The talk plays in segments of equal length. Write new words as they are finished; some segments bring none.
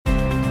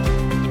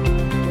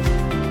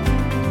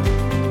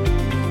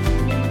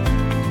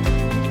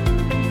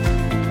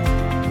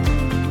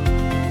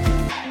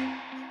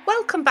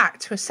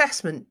to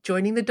Assessment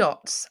Joining the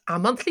Dots, our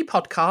monthly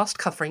podcast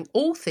covering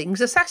all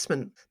things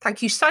assessment.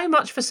 Thank you so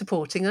much for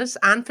supporting us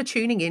and for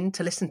tuning in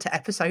to listen to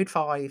episode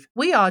 5.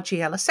 We are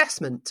GL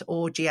Assessment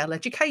or GL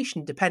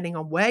Education, depending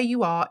on where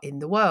you are in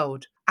the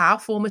world. Our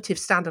formative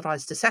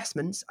standardised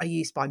assessments are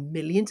used by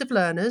millions of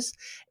learners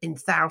in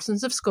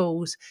thousands of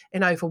schools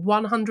in over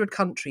 100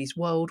 countries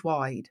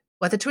worldwide.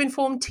 Whether to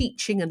inform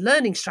teaching and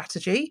learning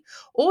strategy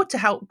or to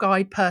help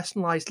guide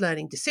personalised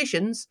learning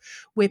decisions,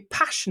 we're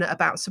passionate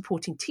about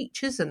supporting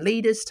teachers and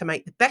leaders to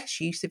make the best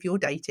use of your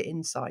data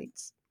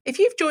insights. If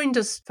you've joined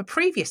us for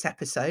previous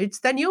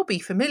episodes, then you'll be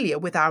familiar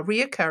with our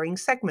reoccurring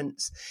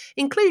segments,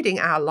 including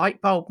our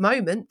lightbulb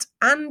moment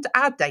and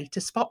our data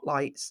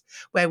spotlights,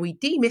 where we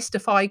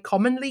demystify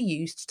commonly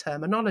used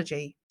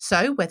terminology.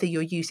 So whether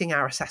you're using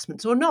our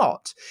assessments or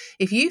not,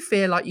 if you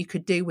feel like you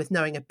could do with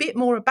knowing a bit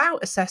more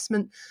about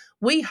assessment,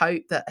 we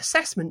hope that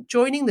Assessment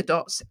Joining the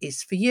Dots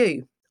is for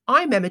you.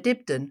 I'm Emma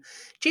Dibden,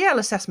 GL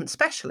Assessment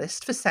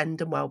Specialist for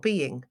SEND and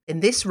Wellbeing. In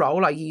this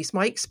role, I use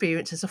my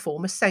experience as a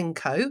former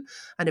SENCO,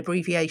 an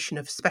abbreviation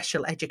of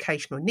Special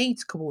Educational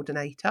Needs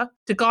Coordinator,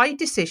 to guide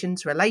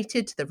decisions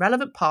related to the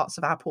relevant parts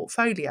of our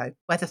portfolio.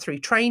 Whether through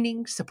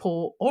training,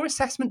 support or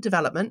assessment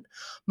development,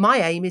 my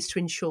aim is to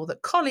ensure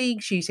that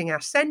colleagues using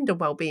our SEND and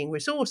Wellbeing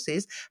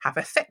resources have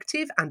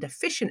effective and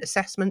efficient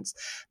assessments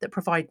that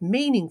provide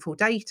meaningful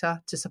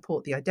data to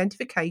support the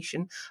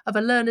identification of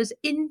a learner's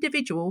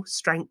individual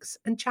strengths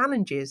and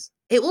challenges.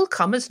 It will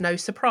come as no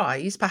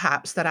surprise,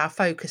 perhaps, that our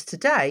focus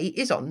today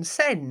is on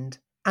SEND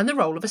and the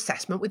role of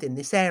assessment within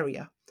this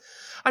area.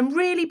 I'm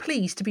really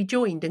pleased to be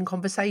joined in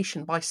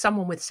conversation by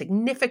someone with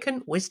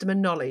significant wisdom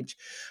and knowledge,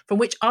 from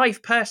which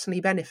I've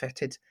personally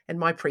benefited in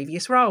my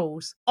previous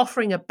roles.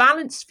 Offering a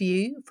balanced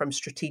view from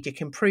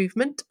strategic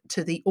improvement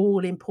to the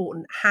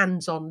all-important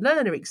hands-on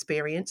learner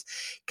experience,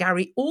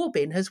 Gary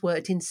Aubin has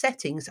worked in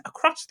settings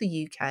across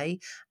the UK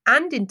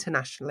and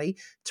internationally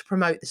to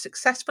promote the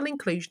successful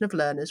inclusion of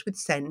learners with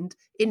SEND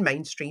in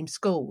mainstream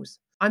schools.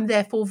 I'm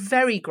therefore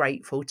very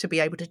grateful to be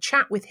able to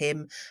chat with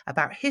him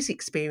about his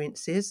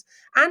experiences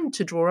and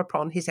to draw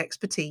upon his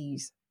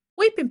expertise.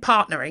 We've been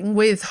partnering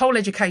with Whole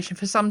Education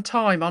for some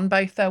time on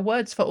both their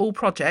Words for All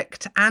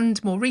project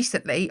and more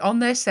recently on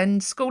their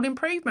SEND School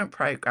Improvement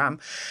Programme.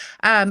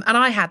 And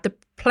I had the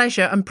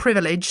pleasure and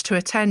privilege to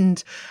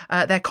attend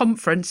their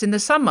conference in the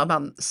summer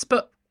months.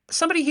 But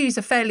somebody who's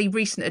a fairly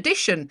recent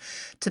addition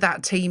to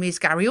that team is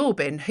Gary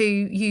Aubin, who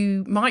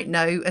you might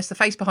know as the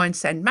face behind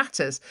SEND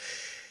Matters.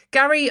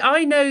 Gary,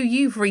 I know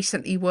you've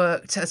recently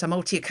worked as a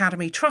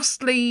multi-academy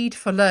trust lead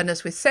for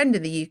learners with SEND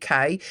in the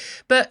UK,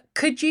 but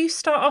could you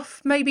start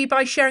off maybe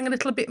by sharing a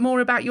little bit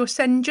more about your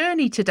SEND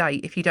journey to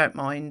date, if you don't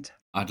mind?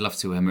 I'd love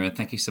to, Emma, and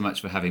thank you so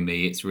much for having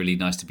me. It's really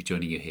nice to be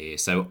joining you here.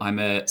 So I'm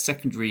a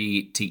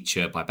secondary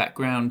teacher by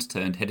background,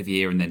 turned head of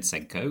year and then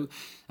SENCO,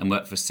 and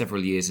worked for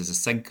several years as a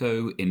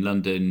SENCO in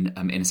London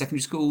in a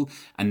secondary school,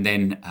 and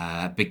then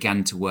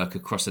began to work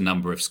across a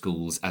number of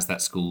schools as that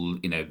school,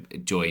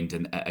 joined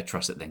and a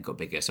trust that then got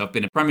bigger. So I've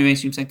been a primary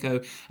mainstream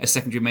SENCO, a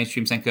secondary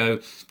mainstream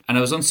SENCO, and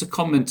I was on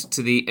secondment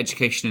to the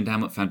Education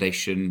Endowment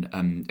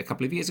Foundation a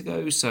couple of years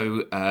ago.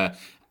 So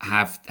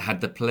have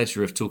had the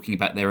pleasure of talking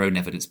about their own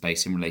evidence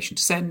base in relation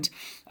to SEND.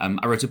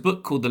 I wrote a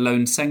book called The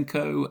Lone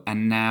SENCO,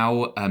 and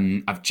now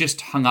I've just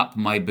hung up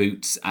my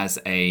boots as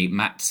a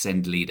MAT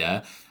SEND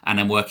leader, and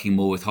I'm working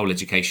more with Whole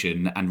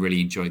Education and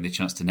really enjoying the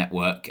chance to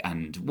network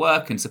and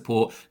work and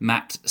support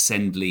MAT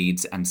SEND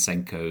leads and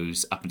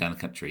SENCOs up and down the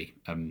country.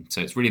 So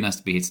it's really nice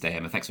to be here today,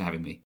 Emma. Thanks for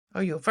having me. Oh,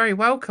 you're very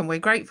welcome. We're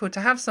grateful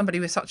to have somebody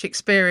with such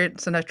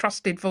experience and a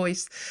trusted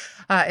voice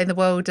in the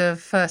world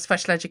of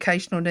special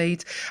educational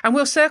needs. And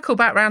we'll circle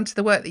back round to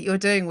the work that you're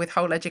doing with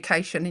Whole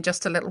Education in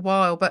just a little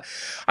while. But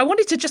I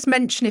wanted to just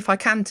mention, if I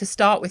can, to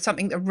start with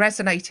something that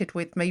resonated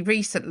with me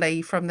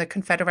recently from the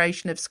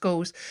Confederation of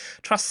Schools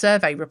Trust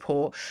Survey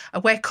report,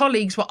 where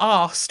colleagues were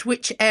asked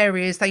which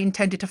areas they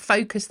intended to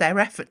focus their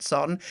efforts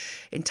on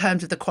in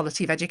terms of the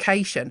quality of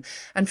education.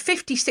 And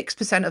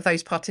 56% of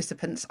those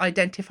participants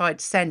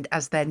identified SEND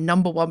as their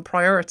number one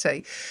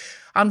priority.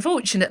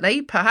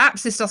 Unfortunately,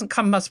 perhaps this doesn't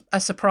come as a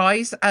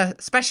surprise,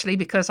 especially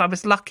because I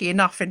was lucky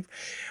enough in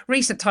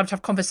recent times to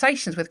have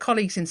conversations with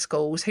colleagues in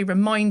schools who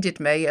reminded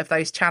me of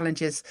those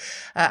challenges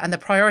and the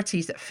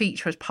priorities that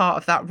feature as part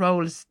of that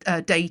role as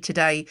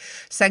day-to-day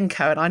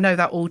SENCO. And I know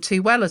that all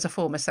too well as a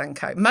former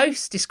SENCO.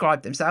 Most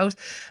describe themselves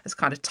as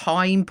kind of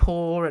time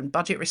poor and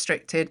budget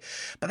restricted,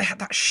 but they had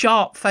that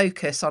sharp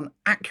focus on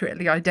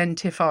accurately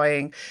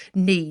identifying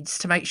needs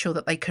to make sure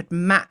that they could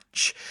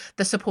match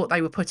the support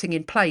they were putting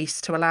in place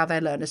to allow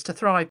their learners to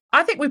thrive.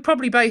 I think we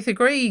probably both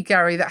agree,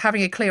 Gary, that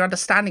having a clear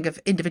understanding of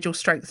individual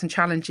strengths and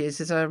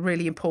challenges is a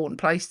really important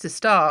place to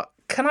start.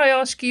 Can I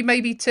ask you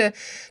maybe to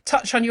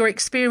touch on your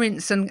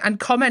experience and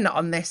comment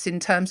on this in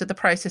terms of the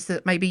process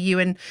that maybe you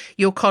and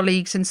your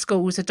colleagues and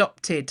schools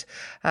adopted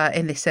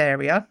in this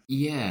area?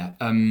 Yeah,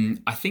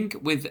 I think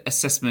with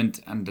assessment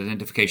and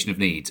identification of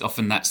needs,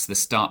 often that's the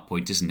start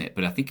point, isn't it?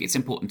 But I think it's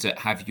important to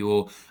have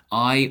your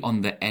eye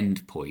on the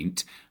end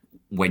point.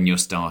 when you're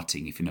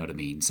starting, if you know what I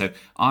mean. So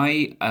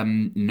I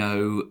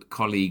know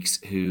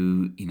colleagues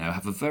who,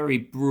 have a very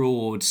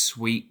broad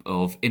sweep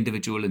of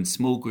individual and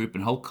small group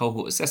and whole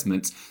cohort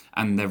assessments,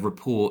 and their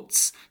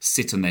reports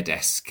sit on their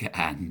desk,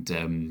 and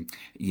and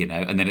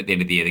then at the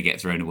end of the year they get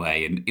thrown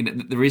away.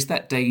 And there is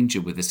that danger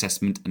with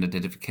assessment and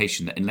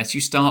identification that unless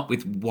you start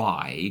with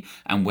why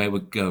and where we're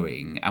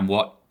going and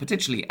what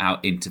potentially our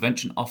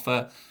intervention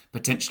offer,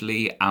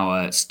 potentially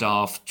our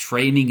staff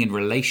training in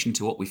relation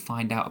to what we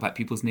find out about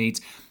people's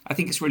needs, I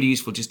think it's really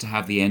useful just to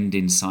have the end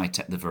in sight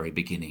at the very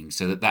beginning,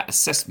 so that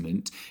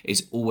assessment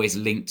is always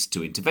linked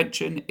to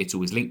intervention, it's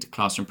always linked to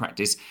classroom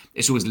practice,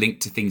 it's always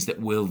linked to things that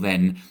will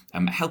then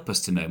help us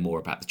to know more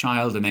about the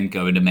child and then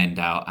go and amend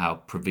our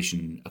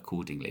provision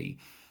accordingly.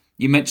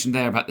 You mentioned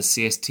there about the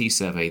CST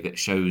survey that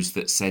shows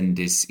that SEND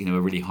is, a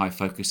really high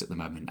focus at the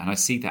moment. And I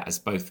see that as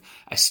both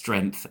a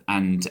strength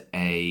and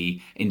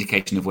a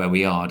indication of where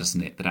we are,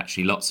 doesn't it? That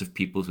actually lots of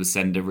pupils with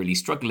SEND are really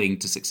struggling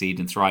to succeed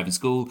and thrive in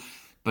school.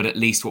 But at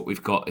least what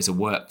we've got is a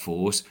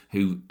workforce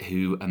who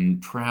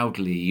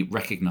proudly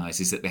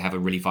recognises that they have a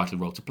really vital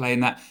role to play in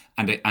that,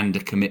 and a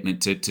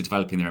commitment to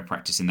developing their own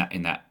practice in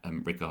that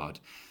regard.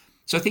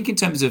 So I think in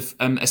terms of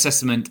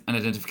assessment and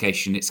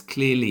identification, it's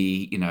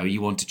clearly,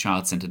 you want a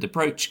child-centred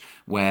approach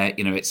where,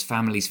 it's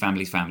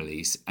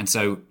families. And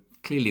so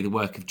clearly the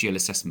work of GL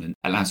assessment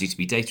allows you to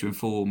be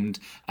data-informed,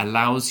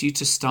 allows you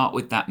to start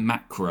with that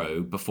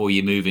macro before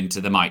you move into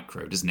the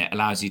micro, doesn't it?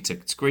 Allows you to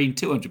screen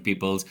 200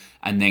 pupils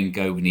and then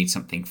go, we need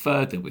something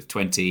further with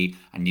 20,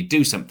 and you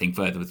do something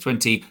further with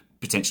 20,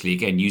 potentially,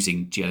 again,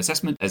 using GL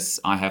assessment, as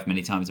I have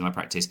many times in my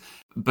practice.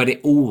 But it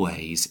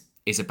always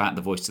is about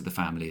the voice of the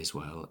family as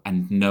well,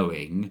 and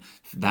knowing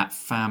that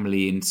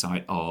family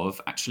insight of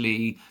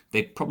actually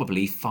they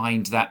probably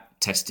find that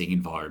testing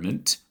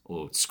environment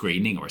or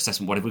screening or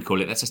assessment, whatever we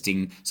call it, that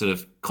testing sort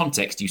of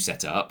context you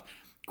set up,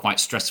 quite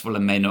stressful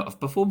and may not have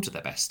performed to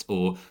their best.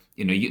 Or,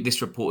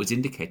 this report has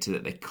indicated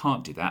that they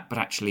can't do that, but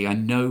actually I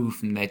know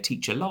from their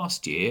teacher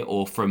last year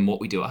or from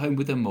what we do at home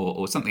with them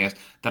or something else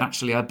that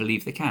actually I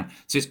believe they can.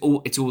 So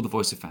it's all the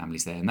voice of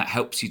families there, and that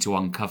helps you to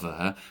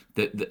uncover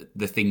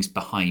the things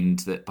behind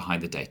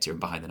the data and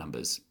behind the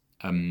numbers.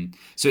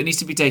 So it needs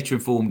to be data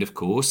informed, of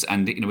course,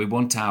 and we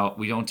want our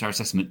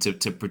assessment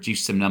to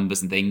produce some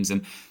numbers and things,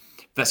 and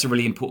that's a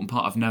really important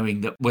part of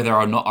knowing that whether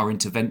or not our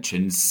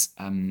interventions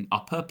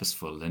are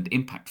purposeful and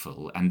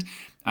impactful. And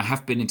I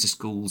have been into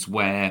schools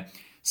where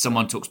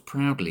someone talks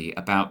proudly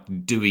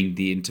about doing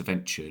the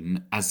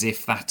intervention as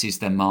if that is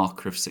their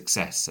marker of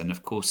success. And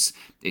of course,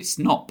 it's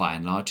not by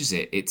and large, is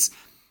it? It's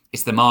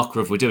the marker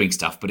of we're doing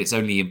stuff, but it's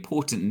only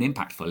important and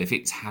impactful if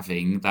it's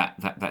having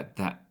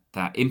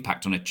that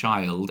impact on a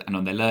child and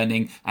on their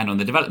learning and on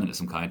their development of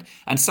some kind.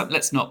 And so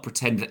let's not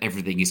pretend that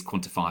everything is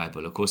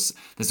quantifiable. Of course,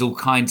 there's all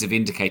kinds of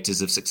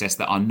indicators of success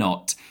that are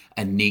not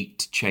a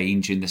neat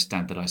change in the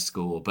standardised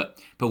score. But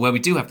where we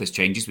do have those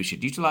changes, we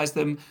should utilise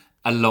them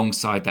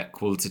alongside that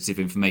qualitative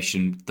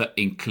information that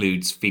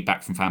includes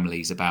feedback from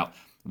families about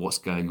what's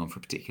going on for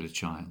a particular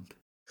child.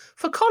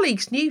 For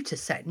colleagues new to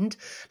SEND,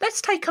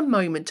 let's take a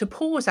moment to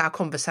pause our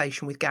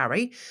conversation with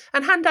Gary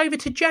and hand over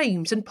to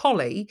James and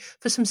Polly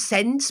for some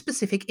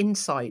SEND-specific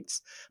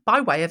insights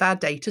by way of our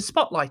Data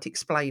Spotlight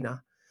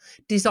Explainer,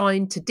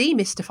 designed to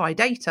demystify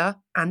data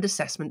and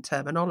assessment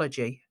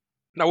terminology.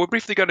 Now, we're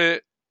briefly going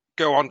to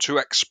go on to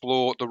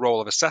explore the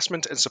role of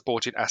assessment in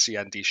supporting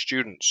SEND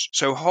students.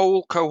 So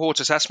whole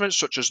cohort assessments,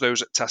 such as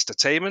those at test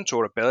attainment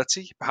or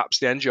ability, perhaps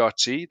the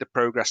NGRT, the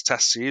progress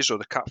test series or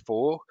the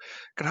CAT4,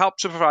 can help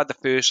to provide the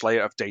first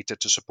layer of data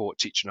to support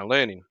teaching and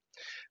learning.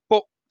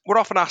 But we're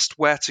often asked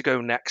where to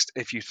go next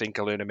if you think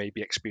a learner may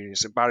be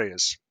experiencing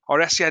barriers.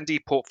 Our SEND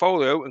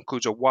portfolio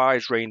includes a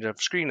wide range of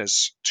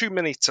screeners, too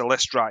many to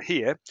list right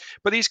here,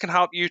 but these can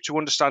help you to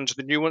understand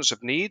the nuance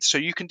of needs so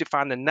you can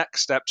define the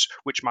next steps,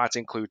 which might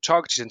include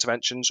targeted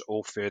interventions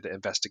or further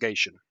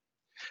investigation.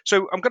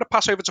 So I'm going to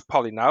pass over to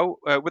Polly now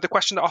with a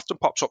question that often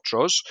pops up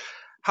to us.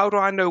 How do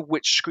I know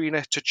which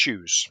screener to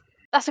choose?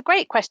 That's a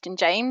great question,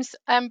 James,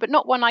 but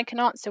not one I can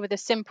answer with a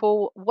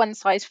simple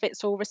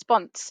one-size-fits-all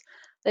response.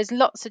 There's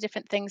lots of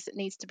different things that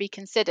needs to be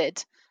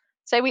considered.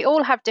 So we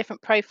all have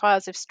different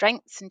profiles of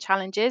strengths and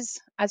challenges.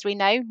 As we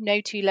know,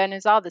 no two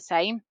learners are the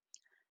same.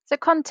 So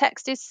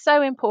context is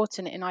so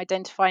important in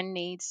identifying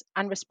needs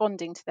and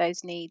responding to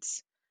those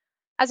needs.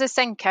 As a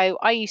SENCO,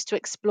 I used to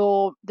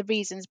explore the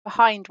reasons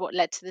behind what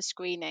led to the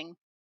screening.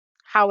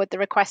 How would the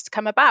request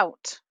come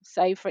about?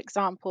 So, for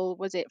example,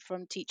 was it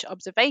from teacher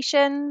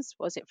observations?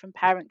 Was it from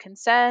parent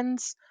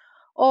concerns?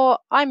 Or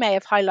I may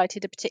have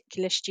highlighted a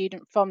particular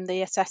student from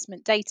the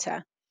assessment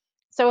data.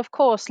 So, of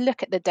course,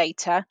 look at the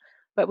data,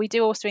 but we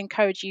do also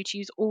encourage you to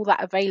use all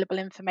that available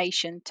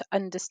information to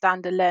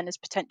understand the learner's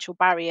potential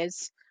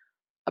barriers.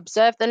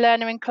 Observe the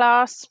learner in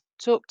class,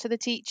 talk to the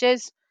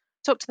teachers,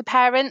 talk to the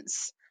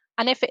parents,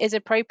 and if it is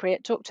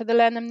appropriate, talk to the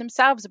learner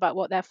themselves about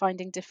what they're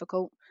finding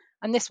difficult.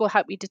 And this will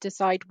help you to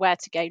decide where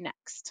to go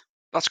next.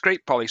 That's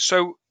great, Polly.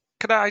 So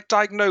can I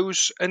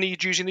diagnose a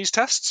need using these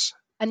tests?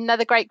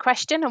 Another great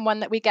question, and one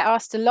that we get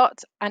asked a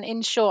lot. And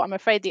in short, I'm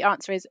afraid the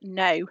answer is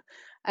no.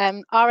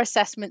 Our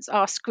assessments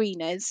are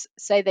screeners,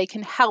 so they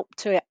can help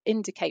to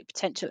indicate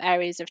potential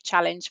areas of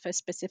challenge for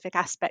specific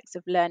aspects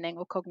of learning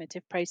or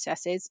cognitive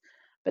processes,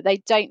 but they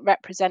don't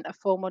represent a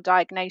formal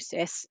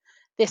diagnosis.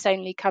 This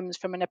only comes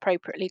from an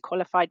appropriately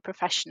qualified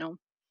professional.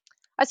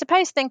 I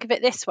suppose think of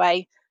it this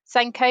way: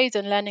 SENCOs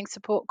and learning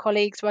support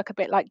colleagues work a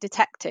bit like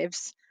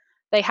detectives.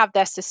 They have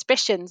their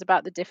suspicions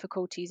about the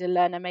difficulties a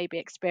learner may be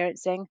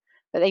experiencing,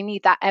 but they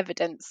need that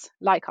evidence,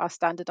 like our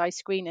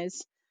standardised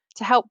screeners,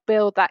 to help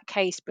build that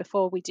case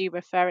before we do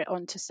refer it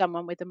on to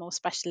someone with a more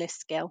specialist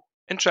skill.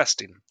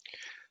 Interesting.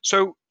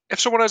 So, if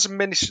someone has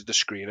administered the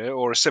screener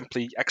or is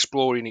simply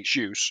exploring its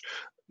use,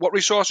 what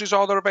resources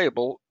are there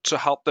available to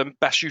help them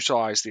best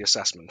utilise the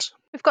assessment?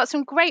 We've got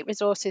some great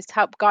resources to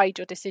help guide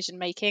your decision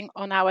making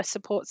on our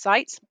support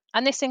site,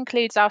 and this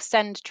includes our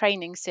SEND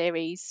training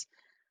series.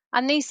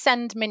 And these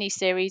SEND mini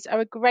series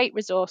are a great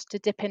resource to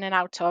dip in and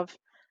out of.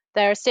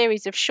 They're a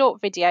series of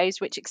short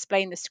videos which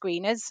explain the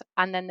screeners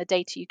and then the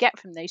data you get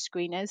from those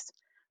screeners,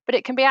 but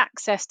it can be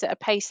accessed at a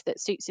pace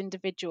that suits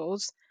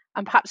individuals,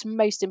 and perhaps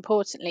most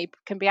importantly,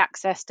 can be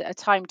accessed at a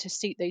time to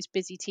suit those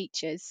busy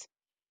teachers.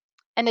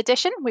 In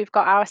addition, we've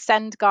got our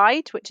SEND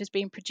guide, which has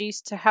been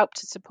produced to help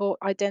to support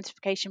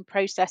identification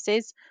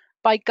processes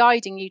by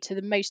guiding you to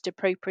the most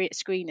appropriate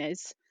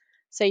screeners.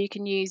 So you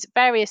can use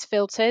various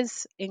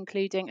filters,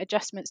 including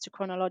adjustments to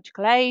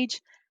chronological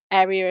age,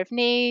 area of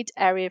need,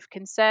 area of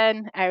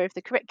concern, area of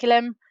the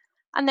curriculum,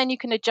 and then you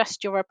can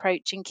adjust your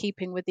approach in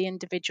keeping with the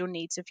individual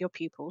needs of your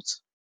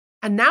pupils.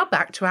 And now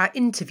back to our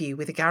interview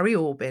with Gary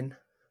Aubin.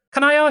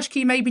 Can I ask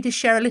you maybe to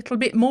share a little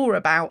bit more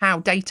about how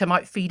data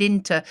might feed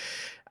into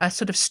a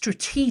sort of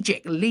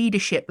strategic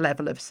leadership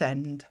level of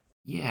SEND?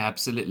 Yeah,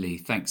 absolutely.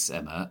 Thanks,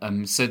 Emma.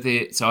 So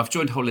I've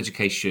joined Whole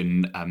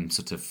Education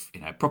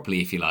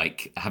properly, if you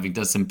like, having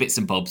done some bits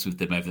and bobs with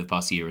them over the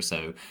past year or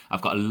so.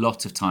 I've got a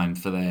lot of time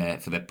for their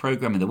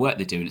programme and the work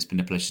they do, and it's been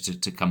a pleasure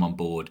to come on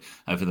board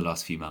over the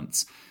last few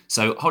months.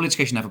 So Whole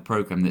Education have a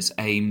programme that's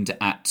aimed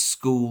at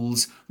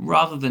schools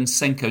rather than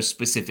SENCO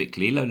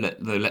specifically,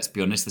 though let's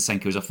be honest, the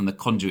SENCO is often the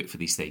conduit for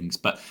these things,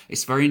 but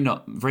it's very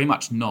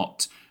much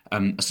not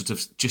a sort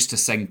of just a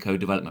SENCO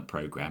development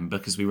program,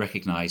 because we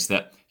recognise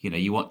that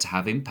you want to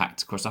have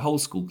impact across the whole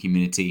school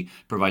community,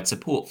 provide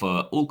support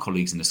for all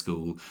colleagues in the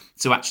school.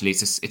 So actually,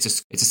 it's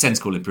a SEND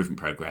school improvement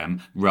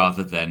program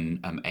rather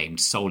than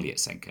aimed solely at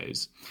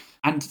SENCOs.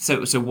 And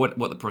so what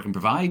the program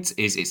provides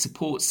is it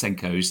supports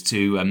SENCOs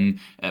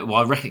to,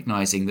 while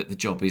recognising that the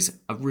job is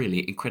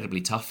really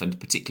incredibly tough, and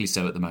particularly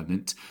so at the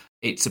moment,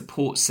 it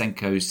supports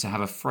SENCOs to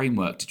have a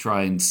framework to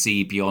try and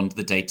see beyond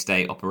the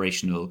day-to-day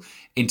operational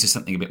into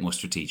something a bit more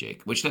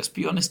strategic, which, let's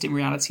be honest, in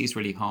reality is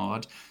really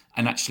hard.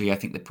 And actually, I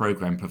think the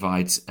programme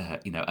provides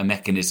a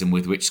mechanism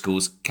with which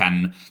schools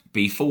can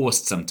be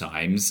forced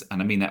sometimes,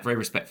 and I mean that very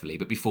respectfully,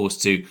 but be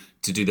forced to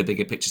do the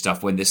bigger picture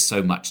stuff when there's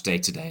so much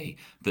day-to-day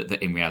that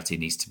in reality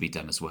needs to be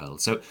done as well.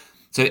 So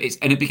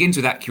it begins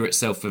with accurate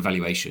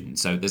self-evaluation.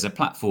 So there's a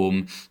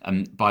platform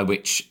by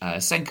which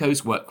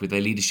SENCOs work with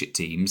their leadership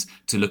teams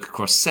to look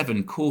across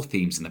 7 core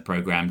themes in the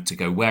programme to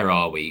go, where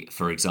are we,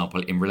 for example,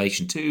 in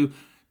relation to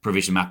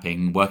provision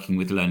mapping, working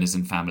with learners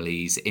and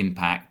families,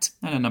 impact,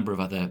 and a number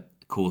of other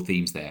core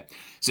themes there.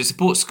 So it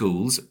supports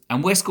schools,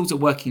 and where schools are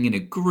working in a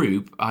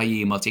group,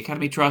 i.e. a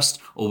multi-academy trust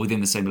or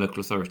within the same local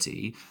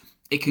authority,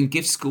 it can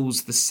give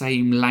schools the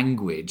same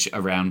language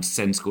around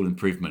SEND school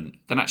improvement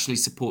that actually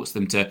supports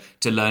them to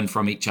learn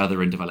from each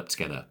other and develop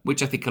together,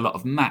 which I think a lot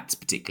of MATs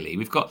particularly.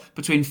 We've got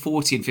between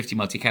 40 and 50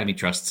 multi-academy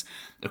trusts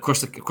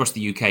across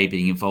the UK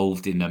being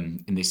involved in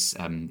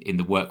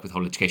the work with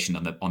Whole Education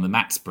on the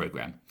MATs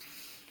programme.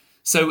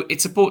 So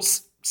it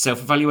supports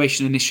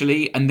self-evaluation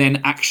initially, and then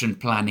action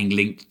planning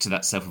linked to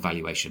that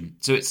self-evaluation.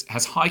 So it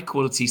has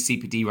high-quality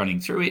CPD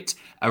running through it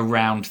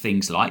around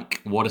things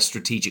like what a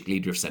strategic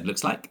leader of SEND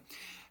looks like,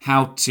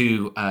 how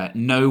to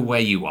know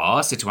where you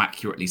are, so to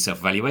accurately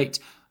self-evaluate,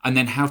 and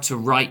then how to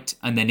write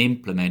and then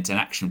implement an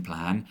action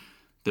plan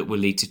that will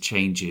lead to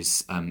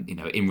changes,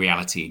 in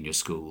reality in your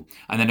school.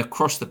 And then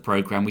across the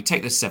programme, we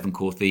take the 7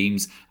 core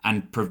themes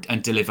and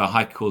deliver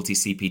high-quality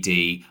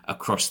CPD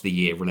across the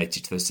year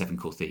related to those 7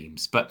 core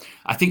themes. But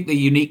I think the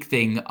unique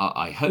thing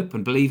I hope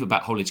and believe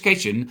about Whole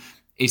Education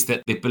is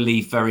that they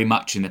believe very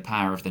much in the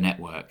power of the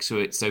network.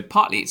 So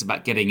partly it's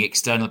about getting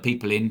external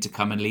people in to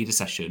come and lead a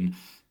session,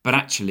 but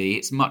actually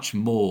it's much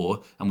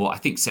more, and what I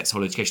think sets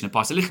Whole Education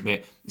apart a little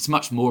bit, it's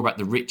much more about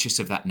the richness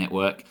of that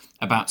network,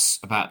 about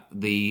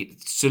the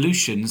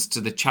solutions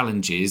to the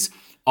challenges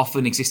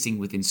often existing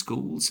within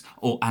schools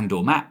or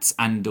MATs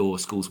or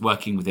schools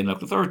working within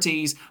local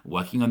authorities,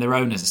 working on their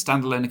own as a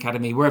standalone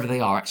academy, wherever they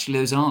are, actually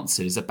those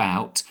answers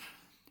about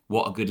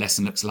what a good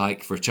lesson looks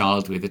like for a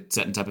child with a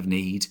certain type of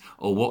need,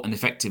 or what an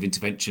effective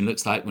intervention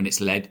looks like when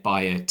it's led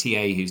by a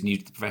TA who's new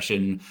to the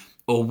profession,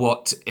 or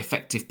what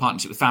effective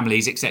partnership with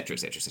families, etc.,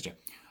 etc., etc.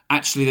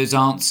 Actually, those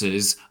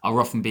answers are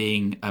often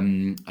being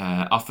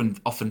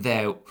often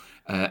there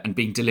and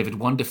being delivered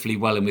wonderfully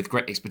well and with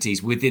great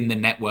expertise within the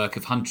network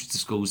of hundreds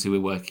of schools who we're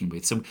working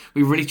with. So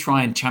we really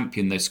try and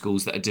champion those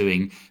schools that are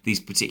doing these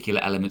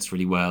particular elements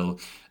really well,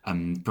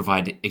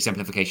 provide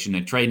exemplification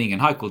and training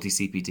and high quality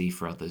CPD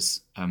for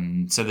others.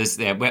 So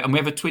we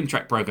have a twin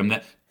track program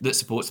that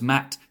supports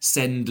MAT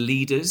SEND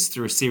leaders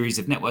through a series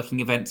of networking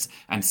events,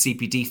 and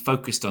CPD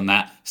focused on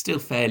that still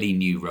fairly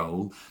new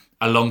role,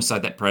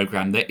 alongside that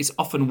program that is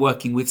often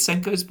working with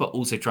SENCOs, but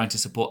also trying to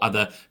support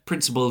other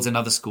principals and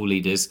other school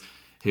leaders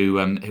who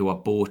are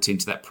bought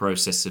into that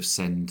process of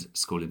SEND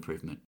school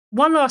improvement.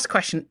 One last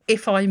question,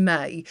 if I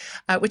may,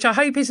 which I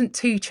hope isn't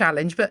too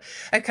challenged, but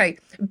okay,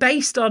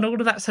 based on all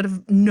of that sort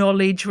of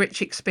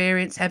knowledge-rich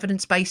experience,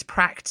 evidence-based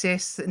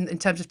practice in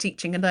terms of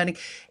teaching and learning,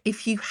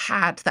 if you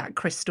had that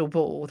crystal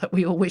ball that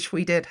we all wish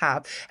we did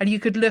have, and you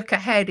could look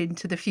ahead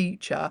into the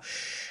future,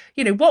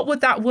 what would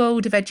that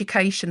world of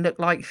education look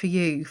like for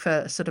you,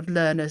 for sort of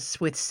learners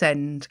with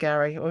SEND,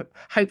 Gary? I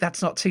hope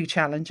that's not too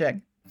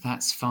challenging.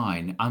 That's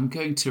fine. I'm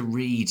going to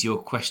read your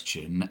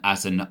question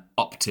as an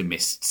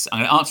optimist. I'm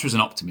going to answer as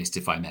an optimist,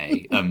 if I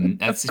may.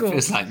 It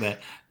feels like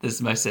that's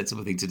the most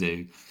sensible thing to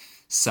do.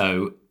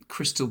 So,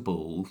 crystal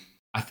ball.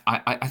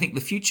 I think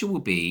the future will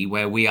be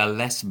where we are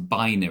less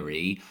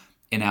binary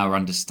in our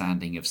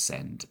understanding of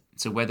SEND.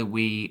 So whether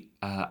we,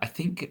 I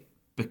think,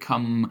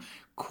 become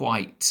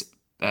quite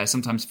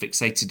sometimes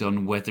fixated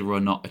on whether or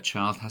not a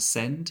child has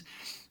SEND.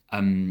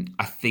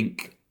 I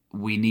think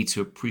we need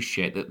to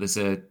appreciate that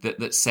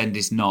that SEND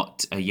is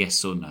not a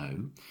yes or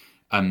no.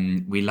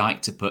 We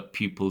like to put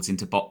pupils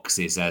into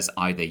boxes as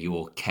either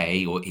your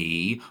K or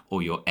E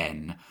or your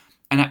N.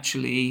 And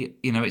actually,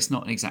 it's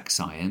not an exact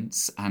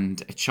science,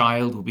 and a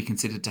child will be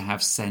considered to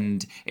have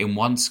SEND in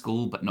one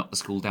school, but not the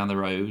school down the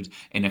road,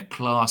 in a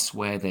class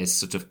where there's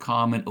sort of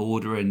calm and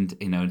order and,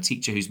 a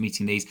teacher who's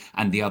meeting these,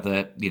 and the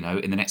other,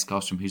 in the next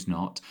classroom who's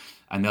not.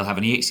 And they'll have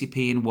an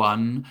EHCP in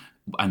one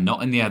and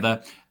not in the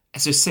other.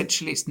 So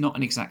essentially, it's not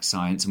an exact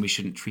science, and we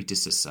shouldn't treat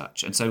it as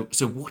such. And so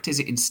what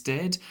is it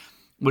instead?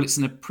 Well, it's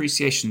an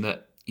appreciation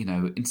that,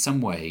 in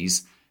some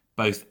ways,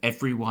 both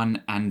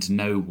everyone and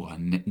no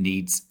one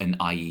needs an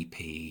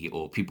IEP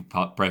or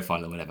pupil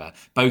profile or whatever.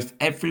 Both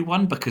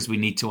everyone, because we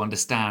need to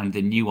understand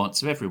the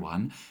nuance of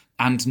everyone,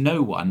 and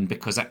no one,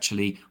 because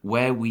actually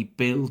where we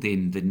build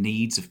in the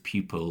needs of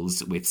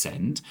pupils with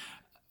SEND,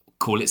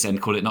 call it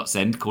SEND, call it not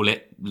SEND, call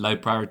it low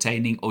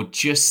prioritaining, or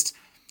just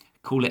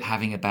call it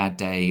having a bad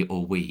day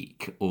or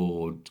week,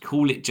 or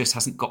call it just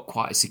hasn't got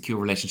quite a secure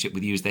relationship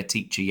with you as their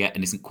teacher yet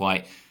and isn't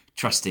quite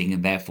trusting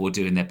and therefore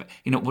doing their,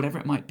 whatever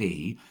it might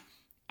be.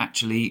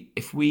 Actually,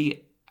 if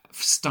we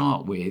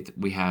start with,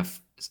 we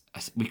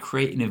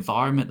create an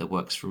environment that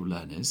works for all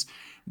learners.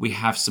 We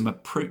have some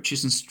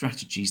approaches and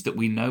strategies that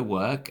we know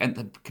work and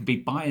that can be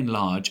by and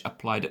large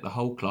applied at the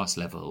whole class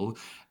level.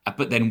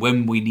 But then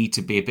when we need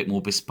to be a bit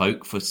more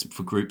bespoke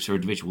for groups or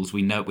individuals,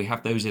 we know we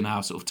have those in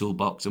our sort of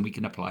toolbox and we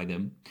can apply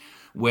them.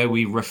 Where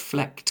we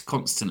reflect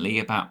constantly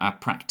about our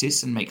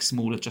practice and make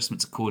small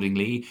adjustments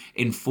accordingly,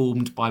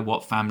 informed by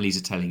what families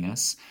are telling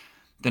us,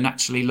 then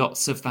actually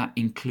lots of that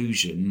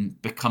inclusion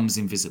becomes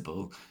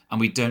invisible and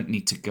we don't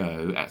need to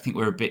go. I think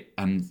we're a bit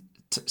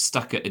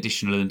stuck at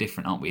additional and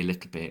different, aren't we, a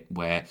little bit,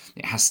 where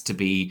it has to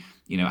be,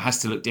 it has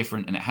to look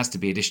different and it has to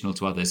be additional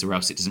to others or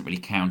else it doesn't really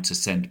count as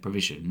SEND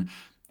provision.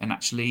 And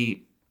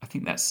actually, I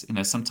think that's,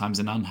 sometimes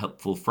an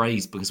unhelpful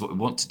phrase, because what we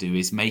want to do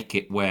is make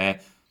it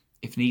where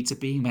if needs are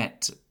being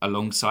met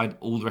alongside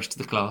all the rest of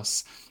the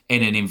class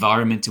in an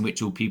environment in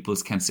which all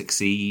pupils can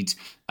succeed,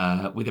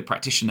 with a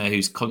practitioner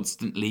who's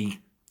constantly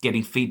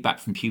getting feedback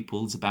from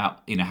pupils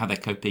about, how they're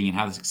coping and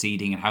how they're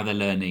succeeding and how they're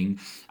learning,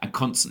 and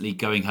constantly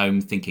going home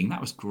thinking, that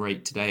was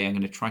great today, I'm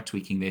going to try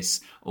tweaking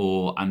this,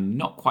 or I'm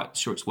not quite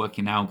sure it's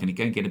working now, I'm going to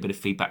go and get a bit of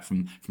feedback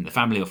from the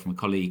family or from a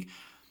colleague.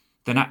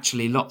 Then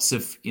actually lots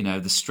of,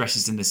 the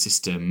stresses in the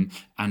system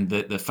and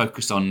the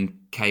focus on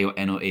K or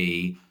N or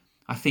E,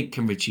 I think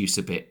can reduce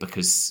a bit,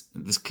 because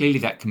there's clearly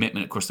that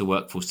commitment across the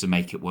workforce to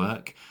make it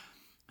work.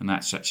 And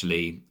that's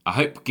actually, I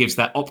hope, gives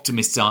that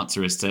optimist's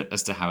answer as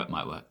to how it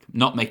might work.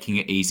 Not making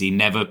it easy,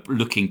 never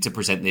looking to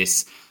present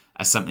this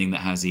as something that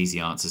has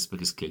easy answers,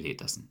 because clearly it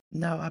doesn't.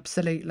 No,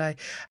 absolutely.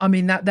 I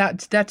mean,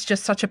 that's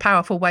just such a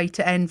powerful way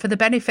to end. For the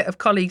benefit of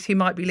colleagues who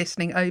might be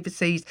listening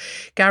overseas,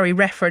 Gary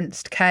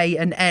referenced K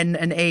and N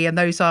and E, and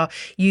those are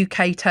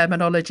UK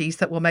terminologies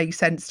that will make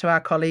sense to our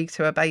colleagues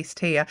who are based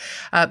here.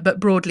 But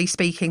broadly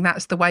speaking,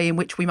 that's the way in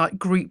which we might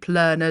group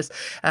learners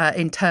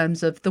in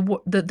terms of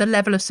the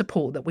level of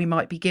support that we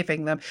might be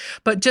giving them.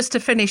 But just to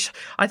finish,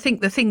 I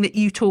think the thing that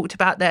you talked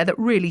about there that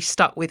really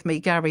stuck with me,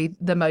 Gary,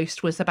 the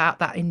most was about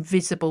that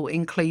invisible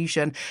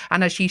inclusion.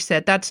 And as you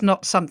said, that's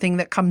not something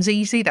that comes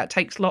easy. That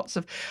takes lots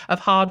of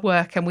hard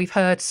work. And we've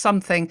heard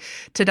something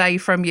today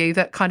from you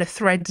that kind of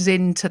threads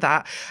into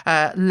that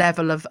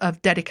level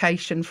of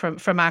dedication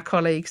from our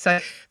colleagues. So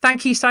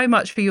thank you so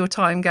much for your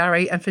time,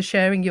 Gary, and for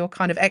sharing your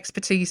kind of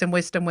expertise and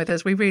wisdom with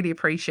us. We really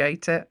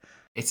appreciate it.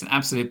 It's an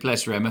absolute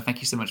pleasure, Emma. Thank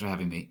you so much for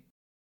having me.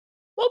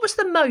 What was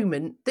the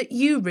moment that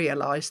you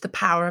realised the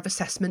power of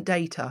assessment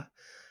data?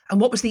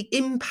 And what was the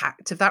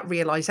impact of that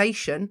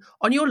realisation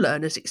on your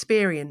learner's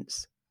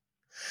experience?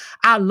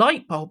 Our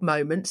light bulb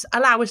moments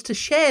allow us to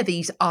share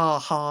these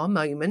aha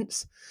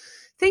moments.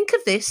 Think of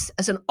this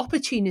as an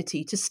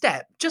opportunity to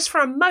step just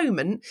for a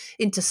moment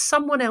into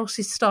someone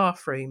else's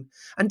staff room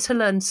and to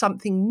learn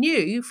something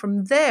new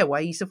from their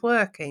ways of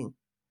working.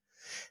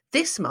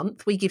 This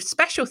month, we give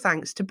special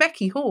thanks to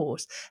Becky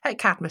Hawes at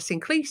Cadmus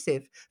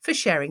Inclusive for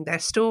sharing their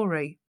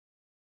story.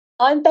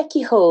 I'm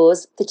Becky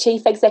Hawes, the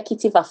Chief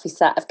Executive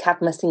Officer of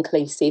Cadmus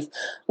Inclusive.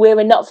 We're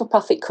a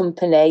not-for-profit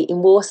company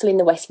in Walsall in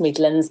the West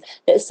Midlands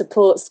that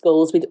supports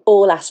schools with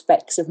all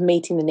aspects of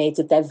meeting the needs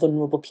of their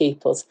vulnerable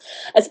pupils.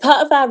 As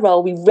part of our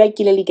role, we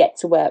regularly get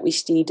to work with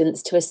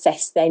students to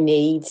assess their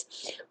needs.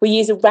 We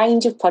use a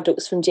range of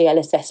products from GL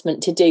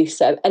Assessment to do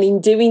so, and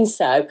in doing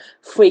so,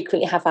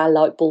 frequently have our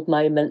light bulb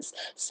moments.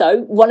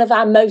 So one of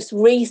our most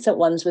recent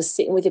ones was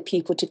sitting with a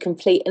pupil to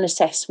complete an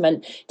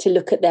assessment to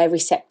look at their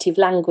receptive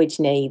language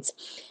needs.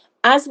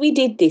 As we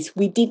did this,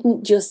 we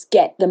didn't just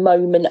get the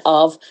moment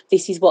of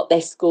this is what their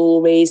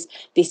score is,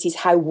 this is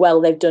how well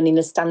they've done in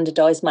a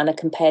standardised manner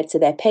compared to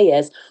their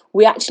peers.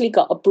 We actually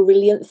got a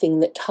brilliant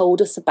thing that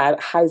told us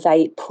about how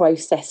they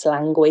process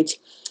language.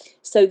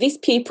 So this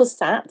pupil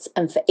sat,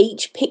 and for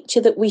each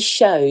picture that we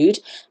showed,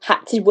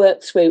 had to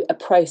work through a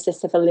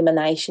process of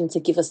elimination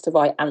to give us the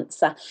right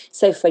answer.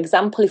 So, for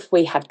example, if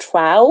we had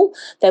trowel,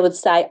 they would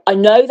say, I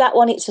know that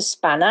one, it's a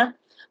spanner.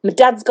 My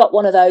dad's got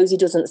one of those, he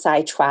doesn't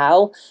say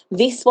trowel.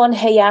 This one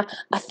here,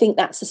 I think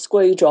that's a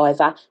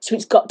screwdriver, so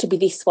it's got to be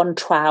this one,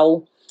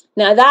 trowel.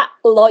 Now that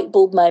light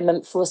bulb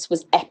moment for us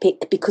was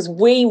epic because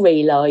we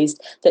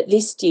realised that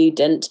this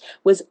student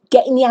was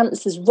getting the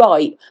answers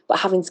right but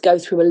having to go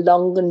through a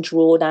long and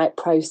drawn out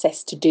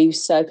process to do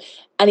so,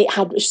 and it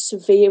had a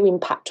severe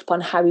impact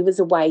upon how he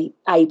was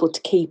able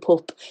to keep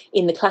up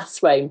in the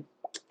classroom.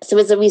 So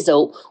as a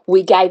result,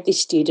 we gave this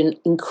student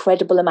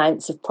incredible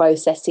amounts of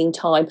processing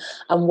time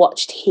and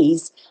watched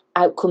his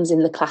outcomes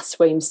in the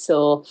classroom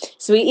soar.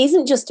 So it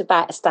isn't just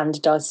about a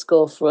standardised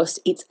score for us,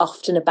 it's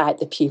often about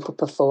the pupil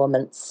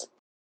performance.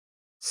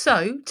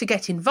 So, to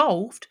get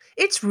involved,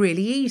 it's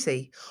really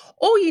easy.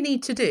 All you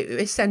need to do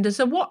is send us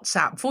a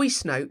WhatsApp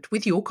voice note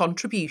with your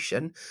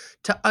contribution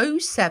to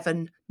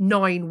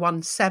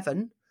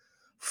 07917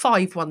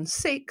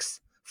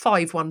 516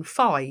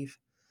 515.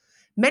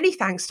 Many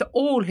thanks to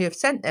all who have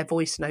sent their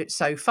voice notes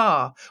so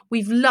far.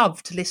 We've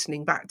loved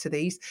listening back to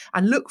these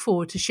and look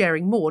forward to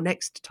sharing more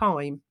next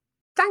time.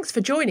 Thanks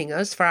for joining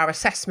us for our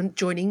Assessment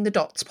Joining the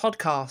Dots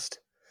podcast.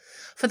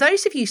 For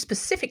those of you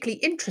specifically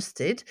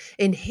interested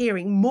in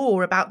hearing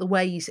more about the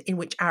ways in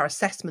which our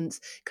assessments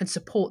can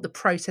support the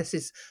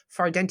processes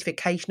for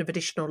identification of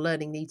additional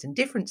learning needs and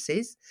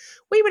differences,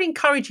 we would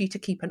encourage you to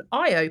keep an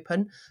eye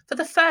open for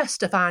the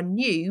first of our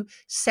new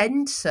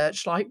Send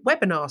Searchlight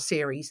webinar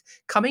series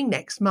coming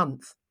next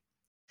month.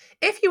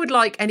 If you would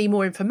like any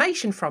more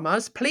information from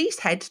us, please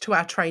head to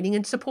our training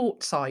and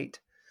support site,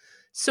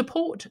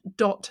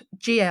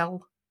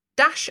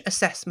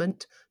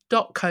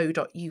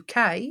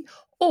 support.gl-assessment.co.uk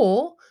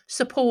or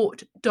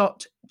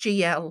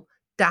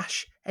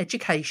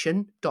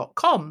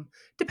support.gl-education.com,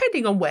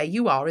 depending on where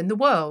you are in the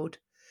world.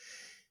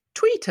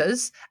 Tweet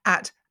us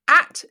at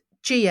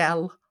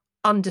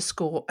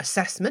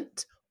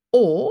 @GL_assessment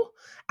or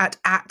at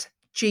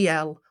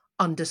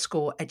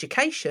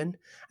 @GL_education,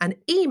 and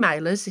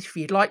email us if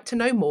you'd like to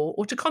know more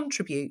or to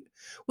contribute.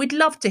 We'd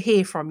love to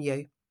hear from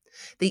you.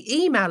 The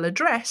email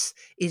address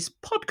is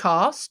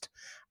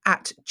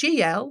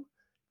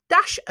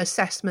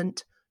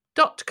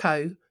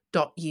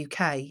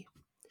podcast@gl-assessment.co.uk.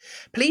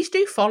 Please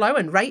do follow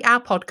and rate our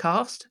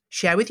podcast,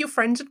 share with your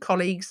friends and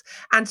colleagues,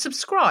 and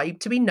subscribe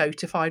to be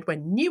notified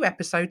when new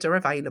episodes are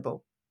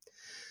available.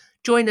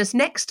 Join us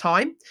next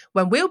time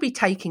when we'll be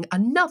taking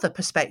another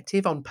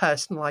perspective on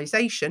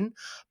personalisation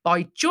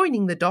by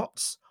joining the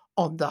dots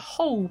on the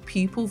whole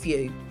pupil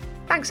view.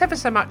 Thanks ever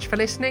so much for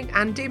listening,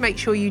 and do make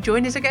sure you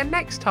join us again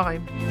next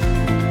time.